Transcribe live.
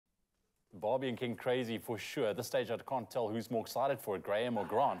Barbie and King crazy for sure. At this stage, I can't tell who's more excited for it, Graham or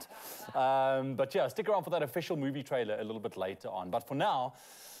Grant. But yeah, stick around for that official movie trailer a little bit later on. But for now,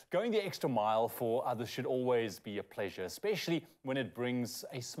 going the extra mile for others should always be a pleasure, especially when it brings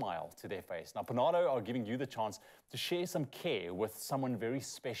a smile to their face. Now, PANADO are giving you the chance to share some care with someone very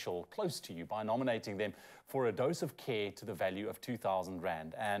special close to you by nominating them for a dose of care to the value of 2,000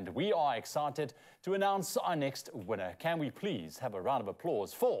 Rand. And we are excited to announce our next winner. Can we please have a round of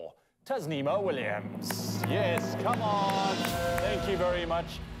applause for Tasneema Williams? Yes, come on. Thank you very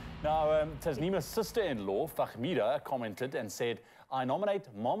much. Now, Tasneema's sister-in-law, Fahmida, commented and said, I nominate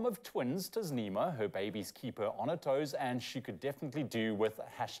mom of twins, Tasneema. Her babies keep her on her toes, and she could definitely do with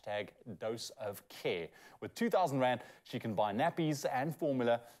hashtag dose of care. With 2,000 Rand, she can buy nappies and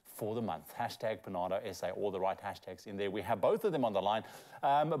formula for the month. Hashtag PANADO SA, all the right hashtags in there. We have both of them on the line.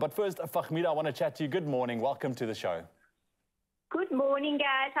 But first, Fahmida, I want to chat to you. Good morning. Welcome to the show. Good morning,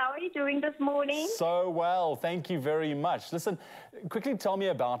 guys. How are you doing this morning? So well, thank you very much. Listen, quickly tell me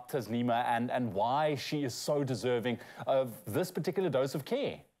about Tasneema and why she is so deserving of this particular dose of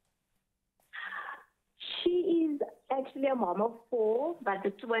care. She is actually a mom of 4, but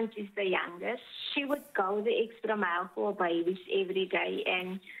the twins is the youngest. She would go the extra mile for babies every day,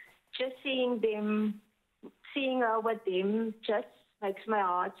 and just seeing her with them just makes my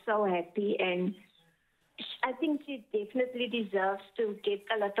heart so happy. And I think she definitely deserves to get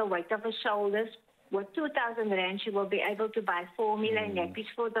a little weight off her shoulders. With 2,000 Rand, she will be able to buy formula and nappies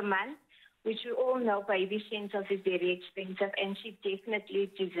for the month, which we all know baby centers is very expensive, and she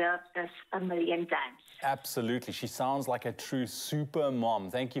definitely deserves this a million times. Absolutely. She sounds like a true super mom.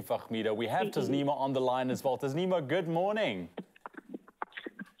 Thank you, Fahmida. We have Tasneema on the line as well. Tasneema, good morning.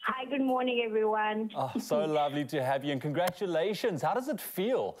 Hi, good morning, everyone. Oh, so lovely to have you, and congratulations. How does it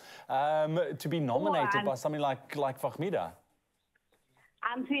feel to be nominated by somebody like Fahmida?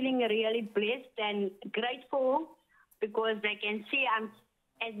 I'm feeling really blessed and grateful because they can see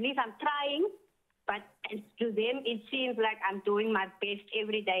at least I'm trying, but to them it seems like I'm doing my best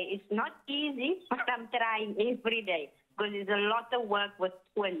every day. It's not easy, but I'm trying every day because it's a lot of work with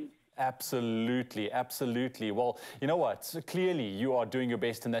twins. Absolutely, absolutely. Well, you know what? So clearly you are doing your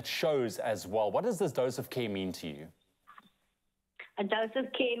best, and that shows as well. What does this dose of care mean to you? A dose of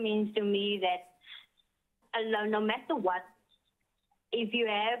care means to me that no matter what, if you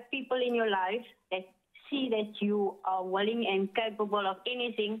have people in your life that see that you are willing and capable of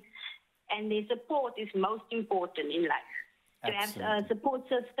anything, and their support is most important in life. Absolutely. To have a support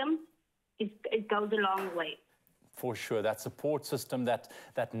system, it goes a long way. For sure, that support system, that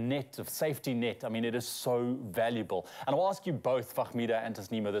net of safety net, I mean, it is so valuable. And I'll ask you both, Fahmida and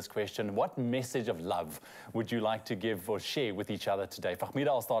Tasneema, this question. What message of love would you like to give or share with each other today? Fahmida,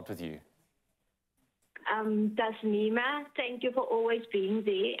 I'll start with you. Tasneema, thank you for always being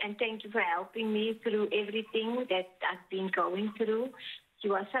there, and thank you for helping me through everything that I've been going through.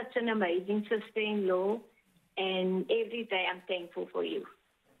 You are such an amazing sister-in-law, and every day I'm thankful for you.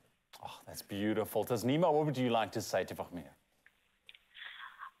 Oh, that's beautiful. Tasneema, what would you like to say to Fahmida?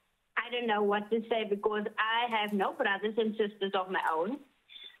 I don't know what to say because I have no brothers and sisters of my own.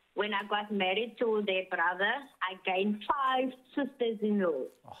 When I got married to their brother, I gained 5 sisters-in-law.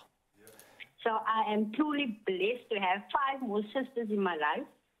 Oh. So I am truly blessed to have 5 more sisters in my life,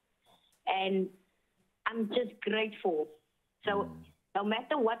 and I'm just grateful. So no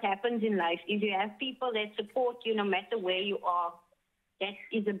matter what happens in life, if you have people that support you no matter where you are, that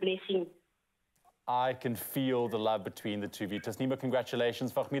is a blessing. I can feel the love between the two of you. Tasneema,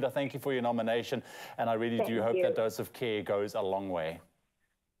 congratulations. Fahmida, thank you for your nomination, and I really do hope that dose of care goes a long way.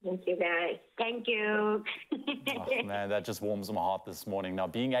 Thank you, guys. Thank you. Oh, man, that just warms my heart this morning. Now,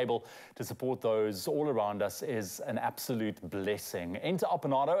 being able to support those all around us is an absolute blessing. Enter our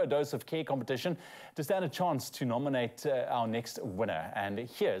PANADO, a dose of care competition, to stand a chance to nominate our next winner. And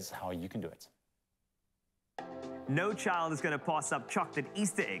here's how you can do it. No child is going to pass up chocolate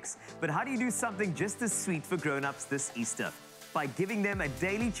Easter eggs, but how do you do something just as sweet for grown-ups this Easter? By giving them a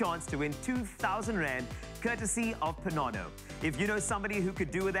daily chance to win 2,000 Rand, courtesy of PANADO. If you know somebody who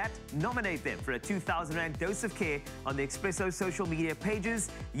could do with that, nominate them for a 2,000 Rand dose of care on the Expresso social media pages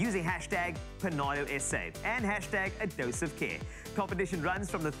using hashtag PANADOSA and hashtag a dose of care. Competition runs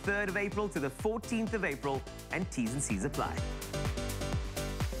from the 3rd of April to the 14th of April, and T's and C's apply.